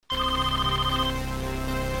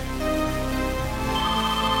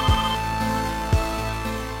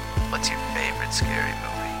favorite scary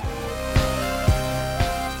movie?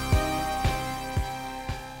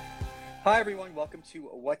 Hi, everyone. Welcome to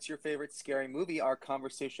What's Your Favorite Scary Movie, our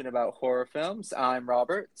conversation about horror films. I'm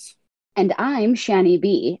Robert. And I'm Shani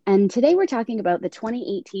B. And today we're talking about the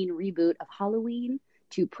 2018 reboot of Halloween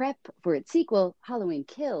to prep for its sequel, Halloween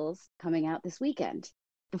Kills, coming out this weekend.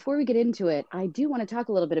 Before we get into it, I do want to talk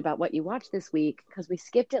a little bit about what you watched this week because we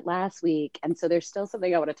skipped it last week. And so there's still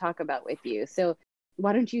something I want to talk about with you. So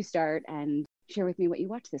why don't you start and share with me what you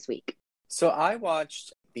watched this week? So I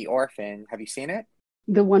watched The Orphan. Have you seen it?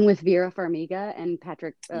 The one with Vera Farmiga and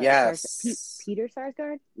Patrick Yes. Peter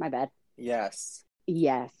Sarsgaard? My bad. Yes.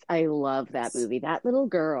 Yes, I love that movie. That little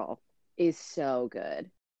girl is so good.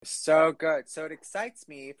 So good. So it excites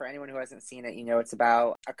me for anyone who hasn't seen it. It's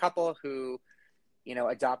about a couple who,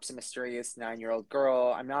 adopts a mysterious 9-year-old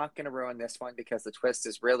girl. I'm not going to ruin this one because the twist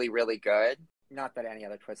is really, really good. Not that any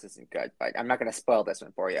other twist isn't good, but I'm not going to spoil this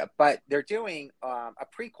one for you. But they're doing a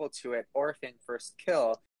prequel to it, Orphan First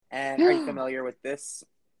Kill. And are you familiar with this?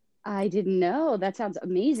 I didn't know. That sounds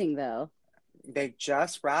amazing, though. They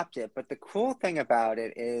just wrapped it, but the cool thing about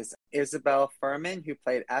it is Isabel Furman, who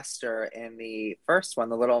played Esther in the first one,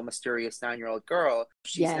 the little mysterious 9-year-old girl,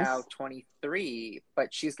 she's now 23,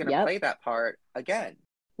 but she's going to play that part again.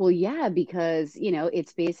 Well, yeah, because,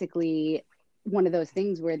 it's basically one of those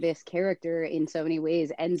things where this character in so many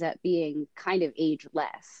ways ends up being kind of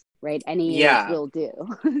ageless, right? Any age will do.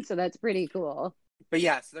 So that's pretty cool. But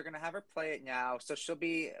yeah, so they're going to have her play it now. So she'll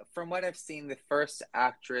be, from what I've seen, the first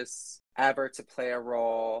actress ever to play a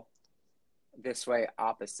role this way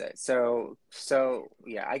opposite. So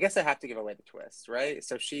yeah, I guess I have to give away the twist, right?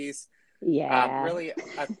 So she's really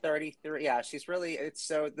a 33. Yeah, she's really,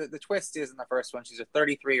 the twist is in the first one, she's a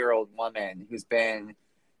 33-year-old woman who's been,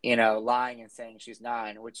 lying and saying she's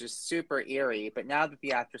 9, which is super eerie. But now that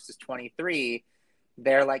the actress is 23,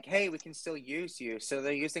 they're like, hey, we can still use you. So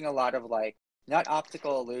they're using a lot of not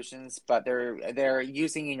optical illusions, but they're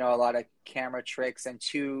using, a lot of camera tricks and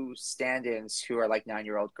 2 stand-ins who are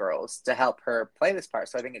 9-year-old girls to help her play this part.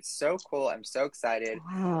 So I think it's so cool. I'm so excited.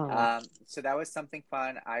 Wow. So that was something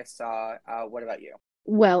fun I saw. What about you?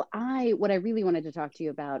 Well, what I really wanted to talk to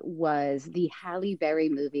you about was the Halle Berry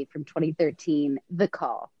movie from 2013, The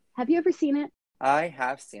Call. Have you ever seen it? I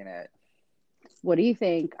have seen it. What do you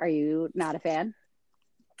think? Are you not a fan?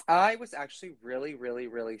 I was actually really, really,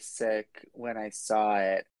 really sick when I saw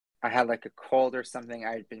it. I had a cold or something.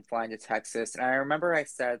 I had been flying to Texas, and I remember I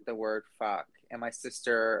said the word fuck. And I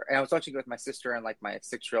was watching it with my sister and my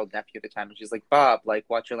 6-year-old nephew at the time, and she's like, Bob,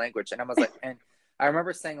 watch your language. And I was like, and I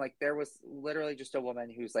remember saying there was literally just a woman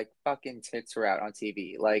whose fucking tits were out on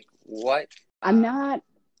TV. What? I'm not.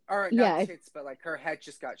 Or not tits, but her head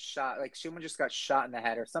just got shot. Someone just got shot in the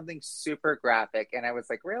head or something super graphic. And I was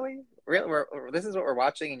like, really? This is what we're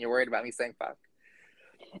watching and you're worried about me saying fuck?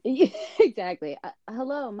 Exactly.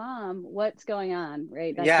 Hello, Mom. What's going on?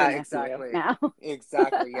 Right? That's yeah, your exactly. Now.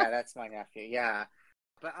 Exactly. Yeah, that's my nephew. Yeah.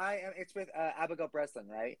 But it's with Abigail Breslin,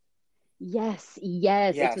 right? Yes.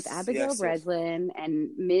 It's with Abigail Breslin and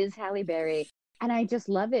Ms. Halle Berry. And I just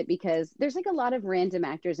love it because there's a lot of random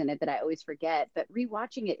actors in it that I always forget, but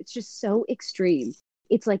rewatching it, it's just so extreme.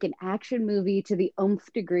 It's like an action movie to the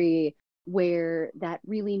nth degree, where that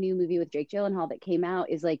really new movie with Jake Gyllenhaal that came out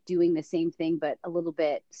is doing the same thing, but a little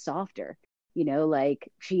bit softer.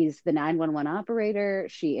 She's the 911 operator.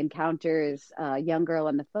 She encounters a young girl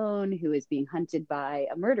on the phone who is being hunted by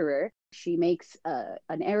a murderer. She makes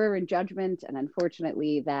an error in judgment, and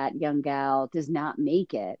unfortunately that young gal does not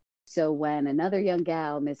make it. So when another young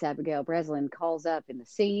gal, Miss Abigail Breslin, calls up in the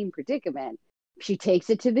same predicament, she takes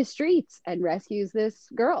it to the streets and rescues this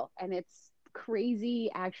girl. And it's crazy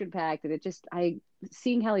action-packed. And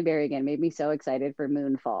seeing Halle Berry again made me so excited for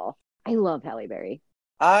Moonfall. I love Halle Berry.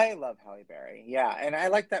 I love Halle Berry. Yeah, and I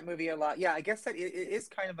like that movie a lot. Yeah, I guess that it is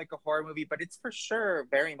kind of like a horror movie, but it's for sure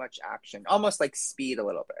very much action. Almost like Speed a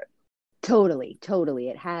little bit. Totally.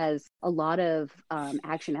 It has a lot of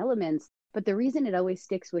action elements. But the reason it always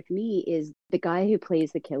sticks with me is the guy who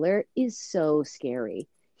plays the killer is so scary.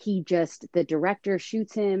 The director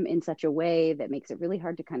shoots him in such a way that makes it really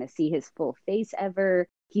hard to kind of see his full face ever.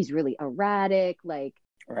 He's really erratic. Right.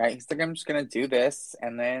 He's like, I'm just going to do this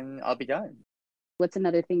and then I'll be done. What's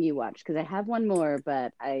another thing you watched? Because I have one more,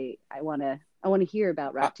 but I want to hear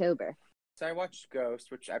about Rocktober. So I watched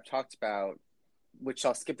Ghost, which I've talked about, which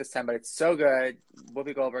I'll skip this time, but it's so good.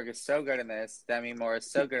 Whoopi Goldberg is so good in this. Demi Moore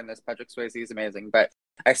is so good in this. Patrick Swayze is amazing. But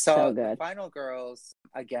I saw The Final Girls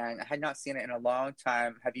again. I had not seen it in a long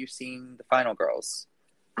time. Have you seen The Final Girls?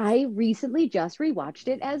 I recently just rewatched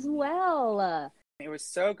it as well. It was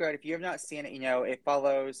so good. If you have not seen it, it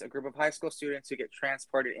follows a group of high school students who get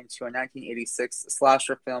transported into a 1986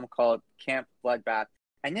 slasher film called Camp Bloodbath.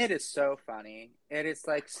 And it is so funny. It is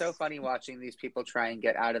like so funny watching these people try and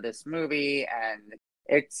get out of this movie. And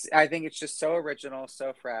I think it's just so original,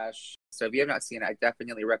 so fresh. So if you have not seen it, I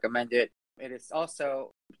definitely recommend it. It is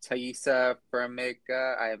also Taissa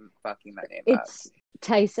Farmiga. I am fucking that name up. It's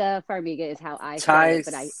Taissa Farmiga is how I say it,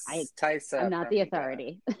 but I'm not Farmiga. The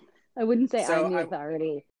authority. I wouldn't say I'm the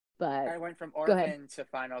authority, but I went from Orphan to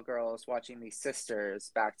Final Girls watching these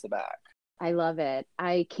sisters back to back. I love it.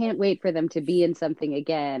 I can't wait for them to be in something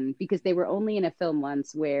again because they were only in a film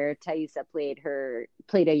once where Taissa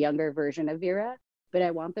played a younger version of Vera, but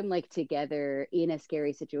I want them like together in a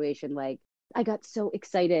scary situation. Like I got so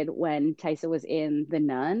excited when Taissa was in The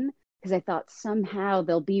Nun because I thought somehow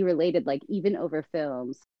they'll be related, like even over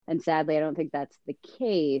films. And sadly, I don't think that's the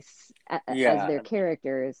case as their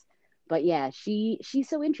characters. But yeah, she's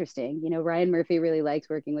so interesting. Ryan Murphy really likes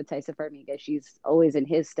working with Taissa Farmiga. She's always in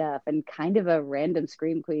his stuff and kind of a random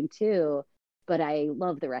scream queen too. But I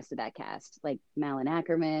love the rest of that cast, like Malin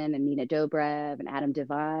Ackerman and Nina Dobrev and Adam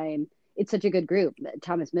Devine. It's such a good group.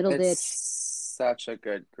 Thomas Middleditch. It's such a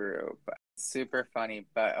good group. Super funny.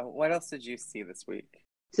 But what else did you see this week?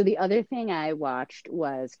 So the other thing I watched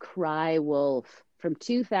was Cry Wolf from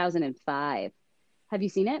 2005. Have you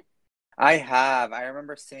seen it? I have. I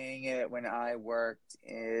remember seeing it when I worked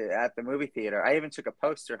at the movie theater. I even took a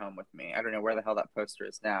poster home with me. I don't know where the hell that poster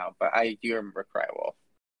is now, but I do remember Cry Wolf.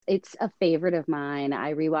 It's a favorite of mine.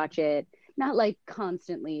 I rewatch it, not like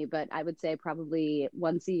constantly, but I would say probably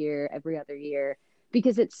once a year, every other year,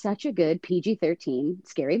 because it's such a good PG-13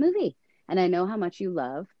 scary movie. And I know how much you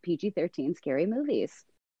love PG-13 scary movies.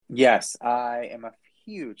 Yes, I am a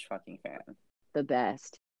huge fucking fan. The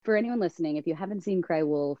best. For anyone listening, if you haven't seen Cry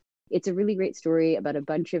Wolf, it's a really great story about a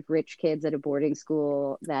bunch of rich kids at a boarding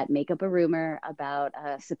school that make up a rumor about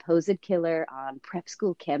a supposed killer on prep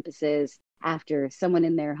school campuses after someone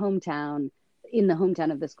in the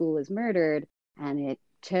hometown of the school is murdered, and it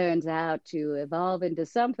turns out to evolve into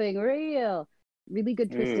something real. Really good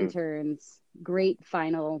twists and turns. Great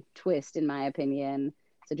final twist, in my opinion.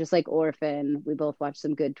 So just like Orphan, we both watched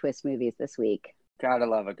some good twist movies this week. Gotta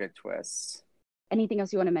love a good twist. Anything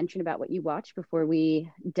else you want to mention about what you watched before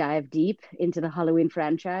we dive deep into the Halloween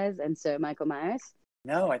franchise and Sir Michael Myers?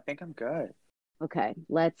 No, I think I'm good. Okay,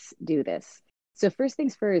 let's do this. So first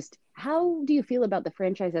things first, how do you feel about the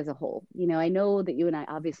franchise as a whole? I know that you and I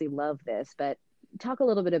obviously love this, but talk a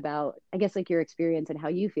little bit about, I guess, like your experience and how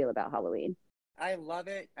you feel about Halloween. I love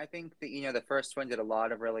it. I think that, the first one did a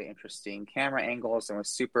lot of really interesting camera angles and was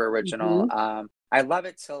super original. Mm-hmm. I love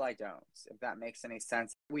it till I don't, if that makes any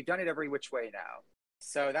sense. We've done it every which way now.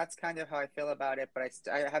 So that's kind of how I feel about it. But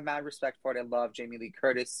I have mad respect for it. I love Jamie Lee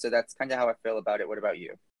Curtis. So that's kind of how I feel about it. What about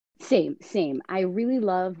you? Same. I really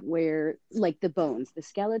love where, like, the bones, the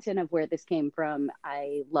skeleton of where this came from,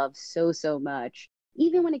 I love so much.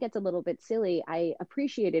 Even when it gets a little bit silly, I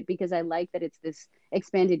appreciate it because I like that it's this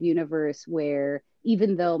expanded universe where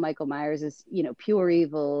even though Michael Myers is, pure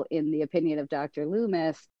evil in the opinion of Dr.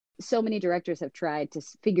 Loomis, so many directors have tried to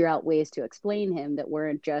figure out ways to explain him that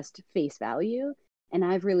weren't just face value. And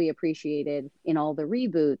I've really appreciated in all the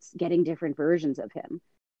reboots getting different versions of him.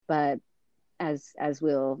 But as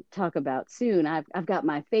we'll talk about soon, I've got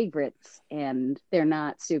my favorites, and they're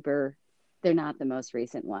not the most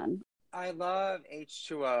recent one. I love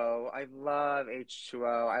H2O. I love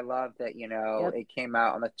that, It came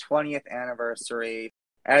out on the 20th anniversary.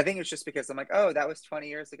 And I think it's just because I'm like, oh, that was 20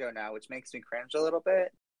 years ago now, which makes me cringe a little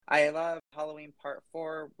bit. I love Halloween Part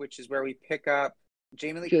 4, which is where we pick up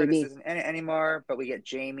Jamie Lee Curtis isn't in it anymore, but we get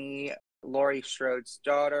Jamie, Laurie Strode's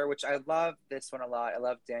daughter, which I love this one a lot. I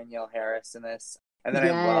love Danielle Harris in this. And then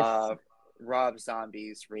I love Rob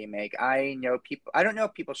Zombie's remake. I don't know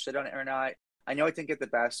if people shit on it or not. I know it didn't get the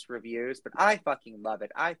best reviews, but I fucking love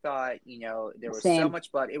it. I thought, there was so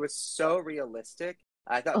much blood. It was so realistic.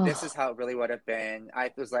 I thought this is how it really would have been.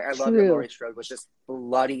 I love that Laurie Strode was just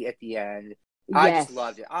bloody at the end. I just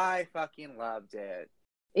loved it. I fucking loved it.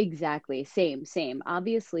 Exactly. Same.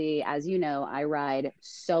 Obviously, as you know, I ride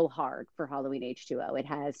so hard for Halloween H2O. It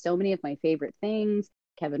has so many of my favorite things.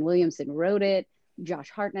 Kevin Williamson wrote it.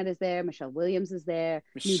 Josh Hartnett is there. Michelle Williams is there.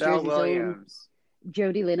 Michelle Williams.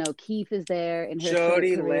 Jodie Lynn O'Keefe is there in her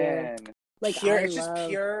Jodie career. Lynn. Like, it's just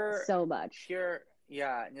pure, so much. Pure,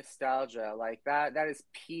 nostalgia. Like that is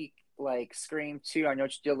peak, like, Scream 2, I Know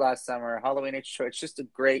What You Did Last Summer, Halloween H2O. It's just a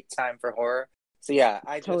great time for horror. So yeah,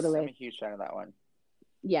 I'm a huge fan of that one.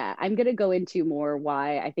 Yeah, I'm going to go into more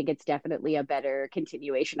why I think it's definitely a better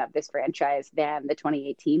continuation of this franchise than the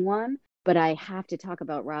 2018 one. But I have to talk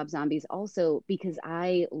about Rob Zombies also because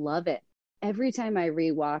I love it. Every time I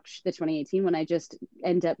rewatch the 2018 one, I just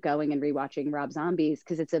end up going and rewatching Rob Zombies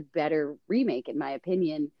because it's a better remake, in my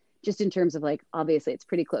opinion, just in terms of like, obviously, it's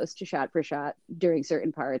pretty close to shot for shot during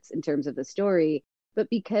certain parts in terms of the story. But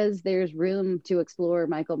because there's room to explore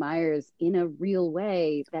Michael Myers in a real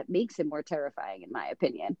way that makes him more terrifying, in my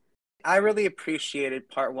opinion. I really appreciated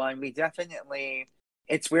part one. We definitely,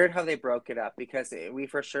 it's weird how they broke it up because we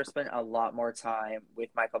for sure spent a lot more time with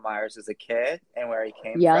Michael Myers as a kid and where he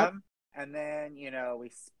came from. And then, you know,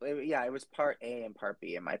 it was part A and part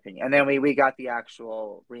B, in my opinion. And then we got the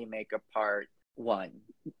actual remake of part one,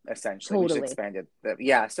 essentially, which expanded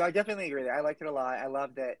so I definitely agree that I liked it a lot. I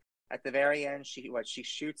loved that at the very end, she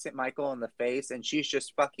shoots at Michael in the face and she's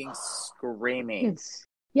just fucking screaming.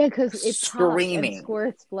 Because it pops and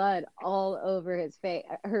squirts blood all over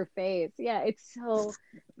her face. Yeah, it's so.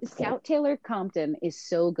 Scout Taylor Compton is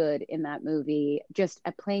so good in that movie, just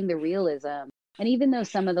at playing the realism. And even though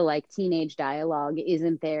some of the like teenage dialogue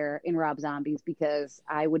isn't there in Rob Zombies, because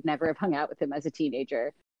I would never have hung out with him as a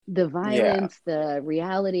teenager, the violence, the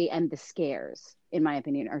reality, and the scares, in my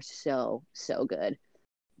opinion, are so good.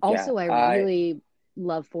 Also, I really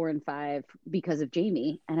love 4 and 5 because of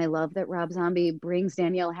Jamie, and I love that Rob Zombie brings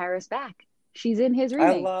Danielle Harris back. She's in his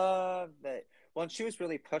remake. I love that. Well, she was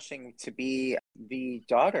really pushing to be the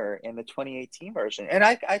daughter in the 2018 version, and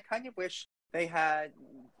I kind of wish they had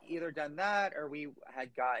either done that or we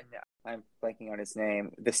had gotten, I'm blanking on his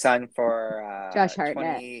name, the son for Josh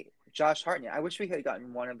Hartnett. Josh Hartnett. I wish we had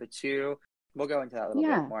gotten one of the two. We'll go into that a little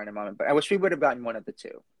bit more in a moment, but I wish we would have gotten one of the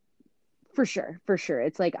two. For sure.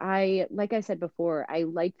 It's like I said before, I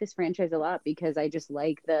like this franchise a lot because I just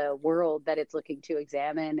like the world that it's looking to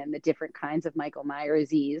examine and the different kinds of Michael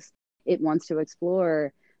Myers-ese it wants to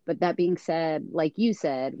explore. But that being said, like you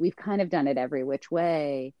said, we've kind of done it every which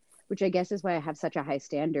way, which I guess is why I have such a high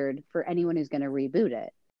standard for anyone who's going to reboot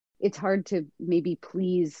it. It's hard to maybe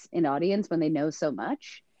please an audience when they know so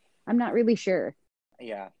much. I'm not really sure.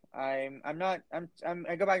 Yeah, I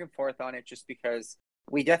go back and forth on it just because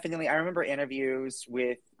I remember interviews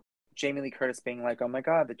with Jamie Lee Curtis being like, oh my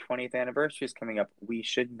God, the 20th anniversary is coming up. We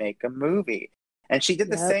should make a movie. And she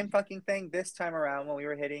did the same fucking thing this time around when we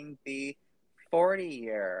were hitting the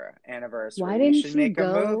 40-year anniversary. Why didn't she make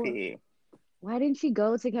a movie? Why didn't she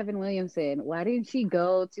go to Kevin Williamson? Why didn't she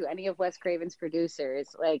go to any of Wes Craven's producers?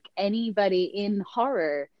 Like anybody in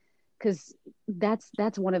horror? Because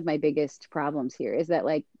that's one of my biggest problems here is that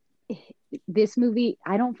like this movie,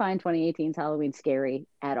 I don't find 2018's Halloween scary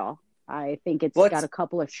at all. I think it's got a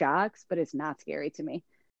couple of shocks, but it's not scary to me.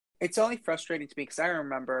 It's only frustrating to me because I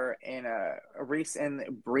remember in a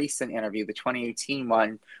recent interview, the 2018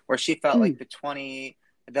 one, where she felt like the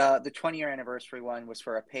 20-year anniversary one was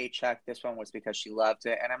for a paycheck. This one was because she loved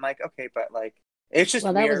it. And I'm like, okay, but like, it's just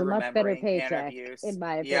weird. That was a much better paycheck, in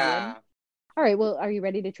my opinion. Yeah. All right, well, are you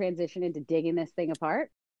ready to transition into digging this thing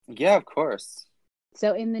apart? Yeah, of course.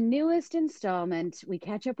 So in the newest installment, we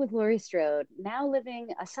catch up with Laurie Strode, now living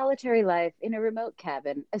a solitary life in a remote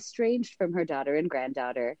cabin, estranged from her daughter and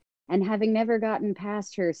granddaughter, and having never gotten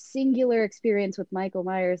past her singular experience with Michael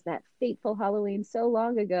Myers that fateful Halloween so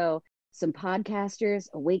long ago. Some podcasters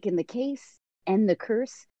awaken the case, end the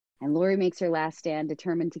curse, and Laurie makes her last stand,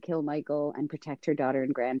 determined to kill Michael and protect her daughter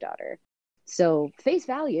and granddaughter. So, face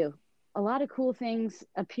value, a lot of cool things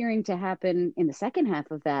appearing to happen in the second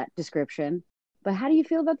half of that description. But how do you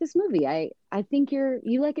feel about this movie? I think you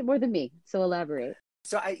like it more than me, so elaborate.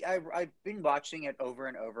 So I've been watching it over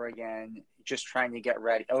and over again, just trying to get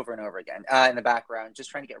ready, over and over again, in the background, just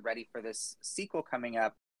trying to get ready for this sequel coming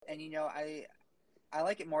up. And, you know, I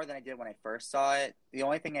like it more than I did when I first saw it. The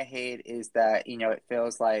only thing I hate is that, you know, it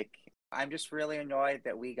feels like I'm just really annoyed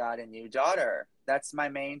that we got a new daughter. That's my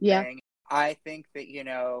main thing. I think that, you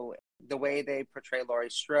know, the way they portray Laurie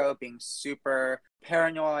Strode being super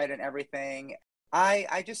paranoid and everything,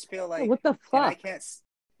 I just feel like... What the fuck?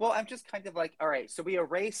 I'm just kind of like, all right, so we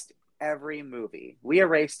erased every movie. We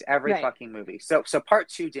erased every fucking movie. So part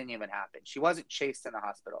 2 didn't even happen. She wasn't chased in the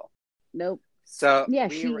hospital. Nope. So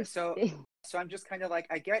so I'm just kind of like,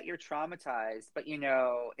 I get you're traumatized, but you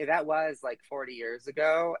know, that was like 40 years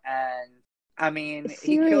ago. And I mean,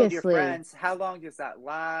 Seriously. He killed your friends. How long does that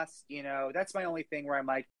last? You know, that's my only thing where I'm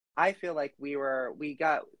like, I feel like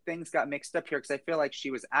things got mixed up here because I feel like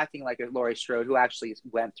she was acting like a Laurie Strode who actually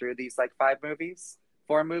went through these like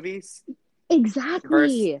 4 movies.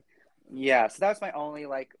 Exactly. So that was my only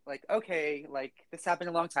like, okay, like this happened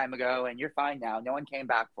a long time ago and you're fine now. No one came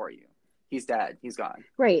back for you. He's dead. He's gone.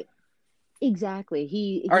 Right. Exactly.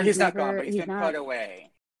 He's not gone, but he's been put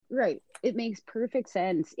away. Right. It makes perfect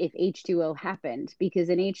sense if H2O happened, because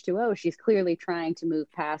in H2O, she's clearly trying to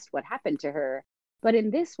move past what happened to her. But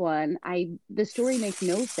in this one, the story makes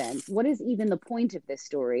no sense. What is even the point of this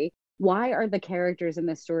story? Why are the characters in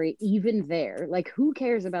this story even there? Like, who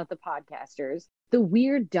cares about the podcasters? The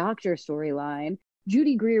weird doctor storyline.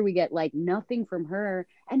 Judy Greer, we get like nothing from her,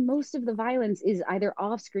 and most of the violence is either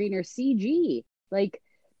off screen or CG. Like,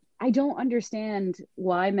 I don't understand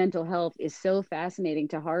why mental health is so fascinating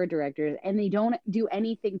to horror directors, and they don't do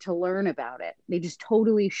anything to learn about it. They just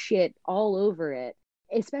totally shit all over it,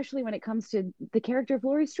 especially when it comes to the character of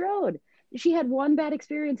Laurie Strode. She had one bad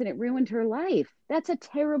experience and it ruined her life. That's a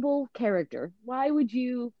terrible character. Why would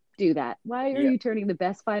you do that? Why are Yeah. you turning the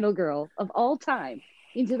best final girl of all time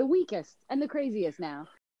into the weakest and the craziest now?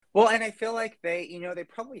 Well, and I feel like they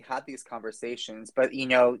probably had these conversations, but,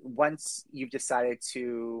 once you've decided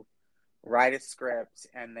to write a script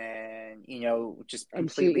and then, just And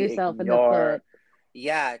shoot completely yourself in the foot.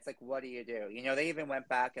 Yeah, it's like, what do? They even went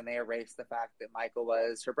back and they erased the fact that Michael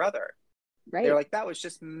was her brother. They're Right. like, that was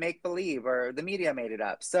just make believe, or the media made it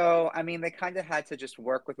up. So, I mean, they kind of had to just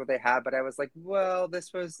work with what they had. But I was like, well,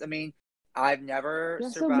 I've never You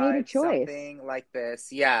also made a survived choice. something like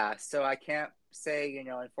this. Yeah. So I can't say,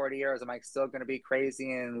 in 40 years, am I still going to be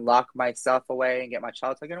crazy and lock myself away and get my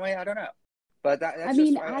child taken away? I don't know. But I that's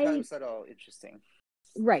just, mean, I thought it was a little interesting.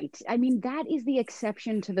 right. I mean, that is the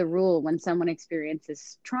exception to the rule when someone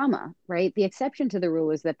experiences trauma, right? The exception to the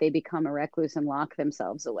rule is that they become a recluse and lock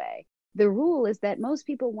themselves away. The rule is that most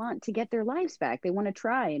people want to get their lives back. They want to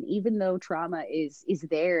try. And even though trauma is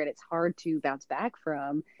there and it's hard to bounce back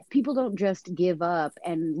from, people don't just give up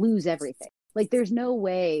and lose everything. Like, there's no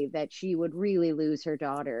way that she would really lose her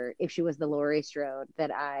daughter if she was the Laurie Strode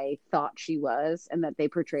that I thought she was and that they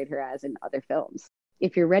portrayed her as in other films.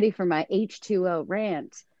 If you're ready for my H2O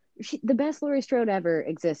rant, the best Laurie Strode ever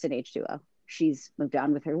exists in H2O. She's moved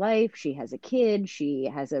on with her life. She has a kid.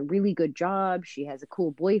 She has a really good job. She has a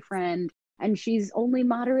cool boyfriend. And she's only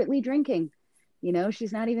moderately drinking.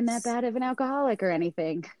 She's not even that bad of an alcoholic or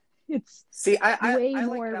anything. It's See, way I like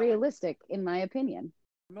more that one. realistic, in my opinion.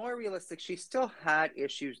 More realistic. She still had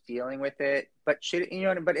issues dealing with it, but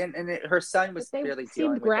her son But was they clearly seemed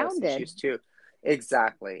dealing with those grounded. issues too.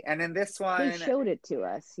 Exactly. And in this They one, showed it to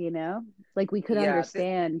us. Like, we could yeah,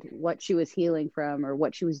 understand what she was healing from or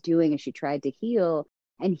what she was doing as she tried to heal.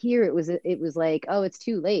 And here it was like, oh, it's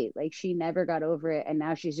too late. Like, she never got over it, and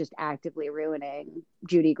now she's just actively ruining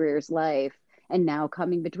Judy Greer's life, and now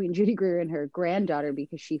coming between Judy Greer and her granddaughter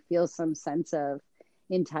because she feels some sense of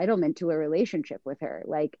entitlement to a relationship with her.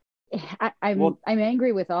 Like, I'm well,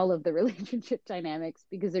 angry with all of the relationship dynamics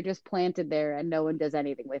because they're just planted there and no one does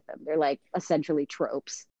anything with them. They're like essentially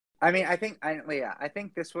tropes. I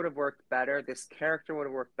think this would have worked better. This character would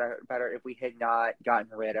have worked better if we had not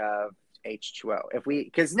gotten rid of H2O.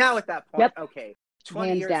 Because now at that point, Yep, okay, 20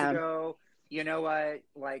 hands years down. ago, you know what?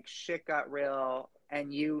 Like, shit got real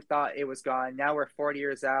and you thought it was gone. Now we're 40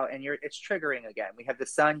 years out and it's triggering again. We have the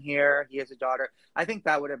son here. He has a daughter. I think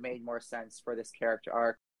that would have made more sense for this character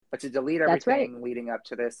arc. But to delete That's right. everything leading up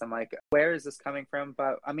to this, I'm like, where is this coming from?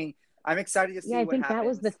 But I mean, I'm excited to Yeah, see I what think that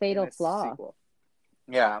was the happens in fatal this flaw. sequel.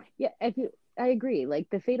 Yeah. Yeah, I agree. Like,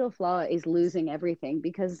 the fatal flaw is losing everything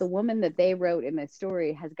because the woman that they wrote in this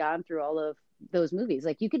story has gone through all of those movies.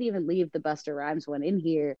 Like, you could even leave the Busta Rhymes one in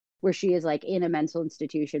here where she is like in a mental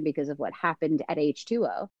institution because of what happened at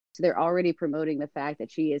H2O. So they're already promoting the fact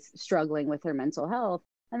that she is struggling with her mental health.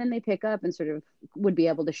 And then they pick up and sort of would be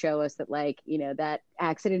able to show us that, like, that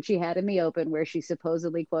accident she had in the open where she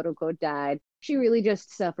supposedly, quote unquote, died, she really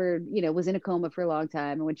just suffered, was in a coma for a long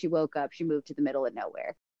time. And when she woke up, she moved to the middle of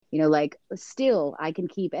nowhere. Like, still, I can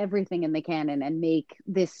keep everything in the canon and make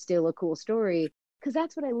this still a cool story. Because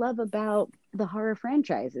that's what I love about the horror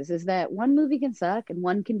franchises, is that one movie can suck and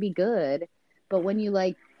one can be good. But when you,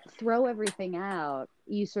 like, throw everything out,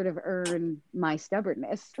 you sort of earn my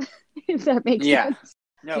stubbornness, if that makes Yeah. sense.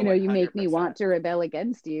 No, You make me 100%. want to rebel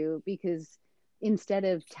against you because instead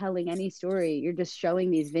of telling any story, you're just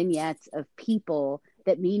showing these vignettes of people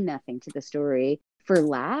that mean nothing to the story for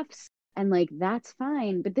laughs. And, like, that's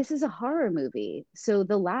fine, but this is a horror movie. So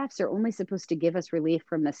the laughs are only supposed to give us relief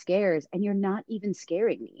from the scares, and you're not even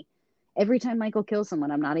scaring me. Every time Michael kills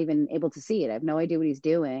someone, I'm not even able to see it. I have no idea what he's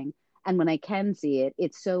doing. And when I can see it,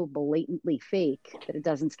 it's so blatantly fake that it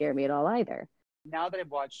doesn't scare me at all either. Now that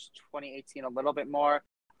I've watched 2018 a little bit more,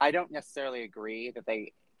 I don't necessarily agree that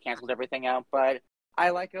they canceled everything out, but I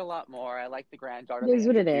like it a lot more. I like the granddaughter It they is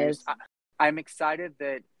what it is. introduced. I'm excited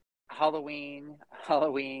that Halloween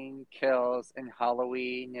kills and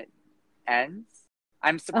Halloween ends.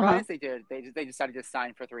 I'm Uh-huh. surprised they did. They decided to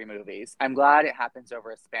sign for 3 movies. I'm glad it happens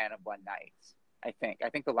over a span of one night. I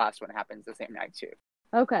think the last one happens the same night too.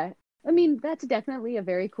 Okay. I mean, that's definitely a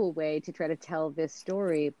very cool way to try to tell this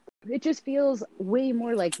story. It just feels way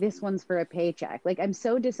more like this one's for a paycheck. Like I'm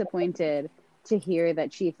so disappointed to hear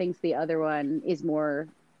that she thinks the other one is more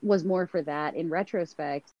was more for that in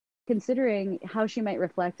retrospect, considering how she might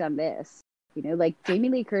reflect on this. You know, like Jamie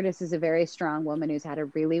Lee Curtis is a very strong woman who's had a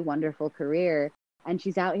really wonderful career, and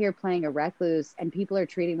she's out here playing a recluse, and people are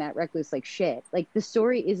treating that recluse like shit. Like the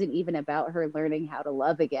story isn't even about her learning how to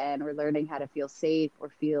love again or learning how to feel safe or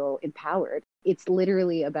feel empowered. It's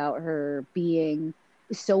literally about her being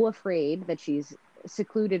so afraid that she's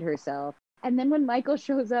secluded herself. And then when Michael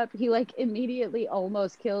shows up, he like immediately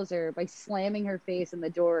almost kills her by slamming her face in the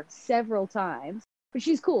door several times. But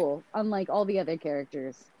she's cool. Unlike all the other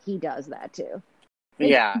characters, he does that too. Like,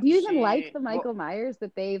 Yeah, do you even like the well, Michael Myers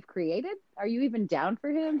that they've created? Are you even down for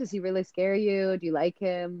him? Does he really scare you? Do you like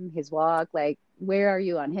him? His walk? Like, where are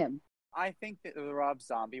you on him? I think that the Rob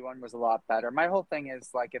Zombie one was a lot better. My whole thing is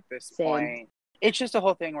like at this Same. point, it's just a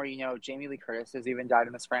whole thing where Jamie Lee Curtis has even died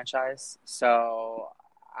in this franchise, so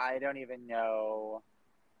I don't even know.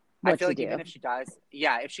 I What feel to like even do? if she dies,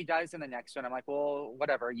 yeah, if she dies in the next one, I'm like, well,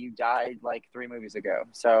 whatever. You died like 3 movies ago,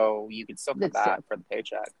 so you could still come That's true. back for the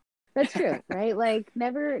paycheck. That's true, right? Like,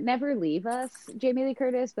 never leave us, Jamie Lee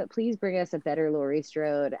Curtis, but please bring us a better Laurie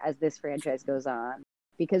Strode as this franchise goes on.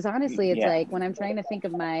 Because honestly, it's Yeah. like when I'm trying to think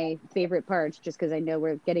of my favorite parts, just because I know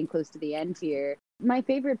we're getting close to the end here, my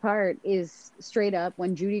favorite part is straight up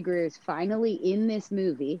when Judy Greer is finally in this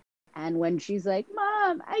movie and when she's like,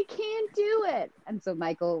 Mom, I can't do it. And so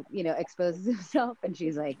Michael, exposes himself and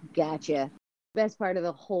she's like, Gotcha. Best part of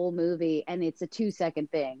the whole movie. And it's a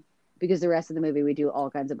 2-second thing because the rest of the movie we do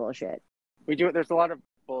all kinds of bullshit. We do it. There's a lot of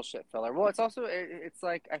bullshit filler. Well, it's also it's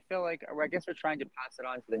like I feel like I guess we're trying to pass it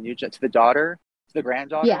on to the daughter, to the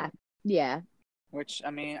granddaughter. Yeah. Yeah. Which I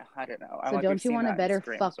mean, I don't know. So We've don't you seen want a that in better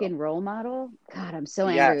Scream as well. fucking role model? God, I'm so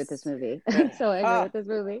angry with this Yes. movie. I'm so angry with this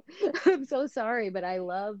movie. I'm so sorry, but I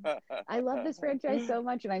love this franchise so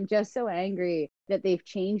much and I'm just so angry that they've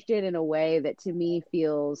changed it in a way that to me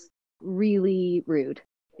feels really rude.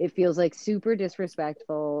 It feels like super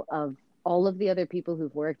disrespectful of all of the other people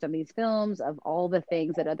who've worked on these films, of all the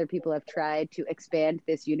things that other people have tried to expand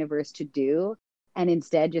this universe to do, and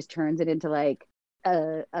instead just turns it into like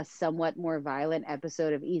a somewhat more violent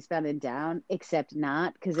episode of Eastbound and Down, except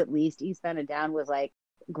not, because at least Eastbound and Down was like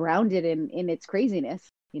grounded in its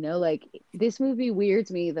craziness. Like this movie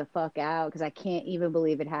weirds me the fuck out because I can't even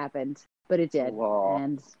believe it happened, but it did. Well,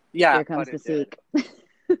 And yeah, here comes but the it did.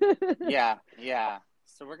 seek. Yeah, yeah.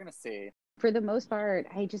 So we're gonna see. For the most part,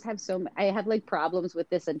 I have like problems with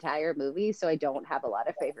this entire movie, so I don't have a lot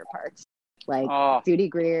of favorite parts. Like Oh, Judy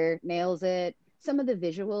Greer nails it. Some of the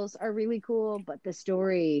visuals are really cool, but the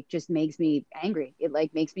story just makes me angry. It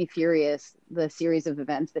like makes me furious. The series of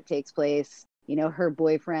events that takes place, her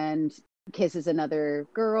boyfriend kisses another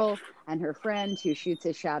girl and her friend who shoots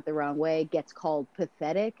his shot the wrong way gets called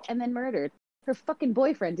pathetic and then murdered. Her fucking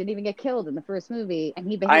boyfriend didn't even get killed in the first movie and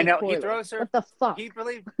he I behaved know. He poorly. throws her. What the fuck? He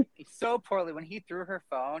really so poorly when he threw her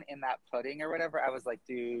phone in that pudding or whatever. I was like,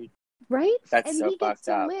 dude, Right? that's And so he gets fucked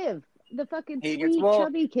to up. live. The fucking He gets sweet, well.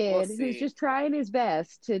 chubby We'll kid who's see. just trying his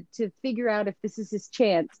best to figure out if this is his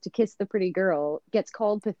chance to kiss the pretty girl gets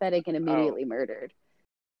called pathetic and Oh, immediately murdered.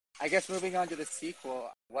 I guess moving on to the sequel.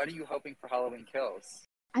 What are you hoping for Halloween Kills?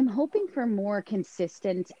 I'm hoping for more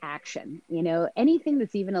consistent action, anything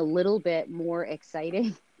that's even a little bit more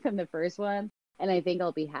exciting than the first one. And I think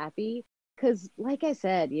I'll be happy. Because, like I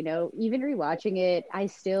said, even rewatching it,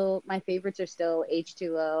 my favorites are still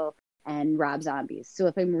H2O and Rob Zombies. So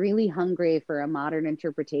if I'm really hungry for a modern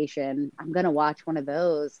interpretation, I'm going to watch one of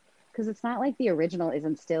those because it's not like the original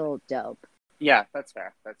isn't still dope. Yeah, that's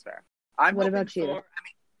fair. That's fair. I'm What hoping about for. you?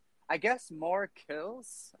 I guess more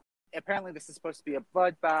kills. Apparently, this is supposed to be a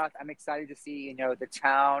bloodbath. I'm excited to see, the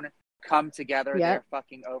town come together. Yep. They're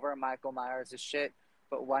fucking over Michael Myers' shit.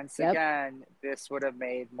 But once Yep. again, this would have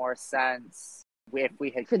made more sense if we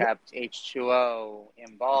had For the, kept H2O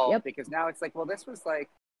involved. yep. Because now it's like, well, this was like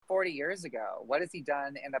 40 years ago. What has he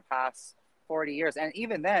done in the past 40 years? And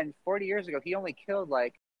even then, 40 years ago, he only killed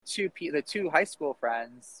like the two high school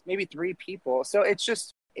friends, maybe 3 people. So it's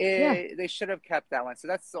just Yeah. they should have kept that one. So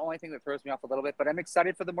that's the only thing that throws me off a little bit. But I'm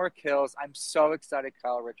excited for the more kills. I'm so excited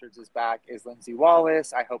Kyle Richards is back as Lindsay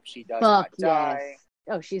Wallace. I hope she does Fuck not yes. die.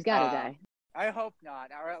 Oh, she's got to die. I hope not.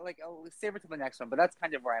 Or like I'll save it to the next one. But that's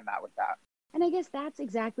kind of where I'm at with that. And I guess that's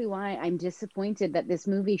exactly why I'm disappointed that this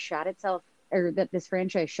movie shot itself this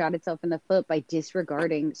franchise shot itself in the foot by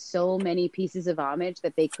disregarding so many pieces of homage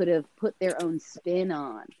that they could have put their own spin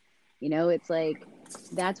on. You know, it's like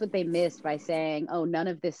that's what they missed by saying, oh, none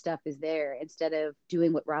of this stuff is there, instead of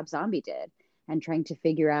doing what Rob Zombie did and trying to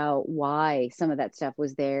figure out why some of that stuff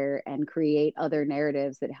was there and create other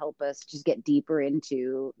narratives that help us just get deeper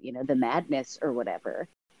into, you know, the madness or whatever.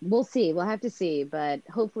 We'll see. We'll have to see. But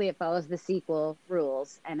hopefully it follows the sequel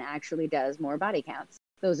rules and actually does more body counts.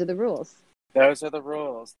 Those are the rules. Those are the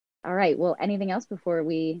rules. All right. Well, anything else before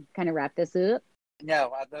we kind of wrap this up?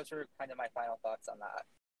 No, those are kind of my final thoughts on that.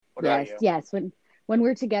 What yes, about you? Yes. When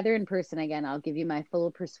we're together in person again, I'll give you my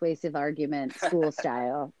full persuasive argument, school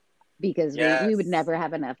style, because we would never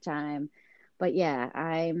have enough time. But yeah,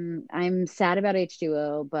 I'm sad about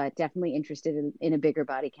H2O, but definitely interested in a bigger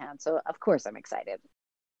body count. So of course I'm excited.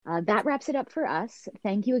 That wraps it up for us.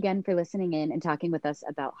 Thank you again for listening in and talking with us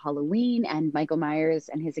about Halloween and Michael Myers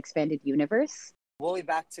and his expanded universe. We'll be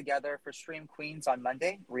back together for Stream Queens on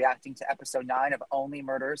Monday, reacting to episode 9 of Only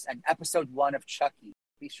Murders and episode 1 of Chucky.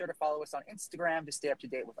 Be sure to follow us on Instagram to stay up to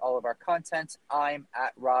date with all of our content. I'm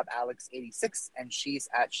at RobAlex86 and she's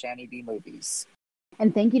at Shani B Movies.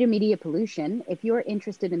 And thank you to Media Pollution. If you're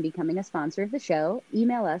interested in becoming a sponsor of the show,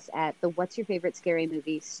 email us at the What's Your Favorite Scary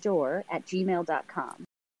Movie store at gmail.com.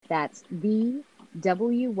 That's the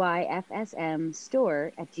WYFSM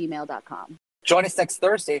store at gmail.com. Join us next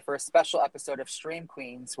Thursday for a special episode of Stream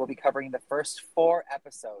Queens. We'll be covering the first 4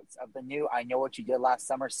 episodes of the new I Know What You Did Last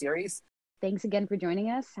Summer series. Thanks again for joining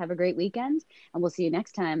us. Have a great weekend, and we'll see you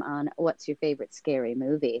next time on What's Your Favorite Scary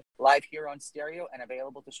Movie? Live here on Stereo and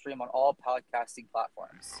available to stream on all podcasting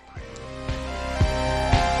platforms.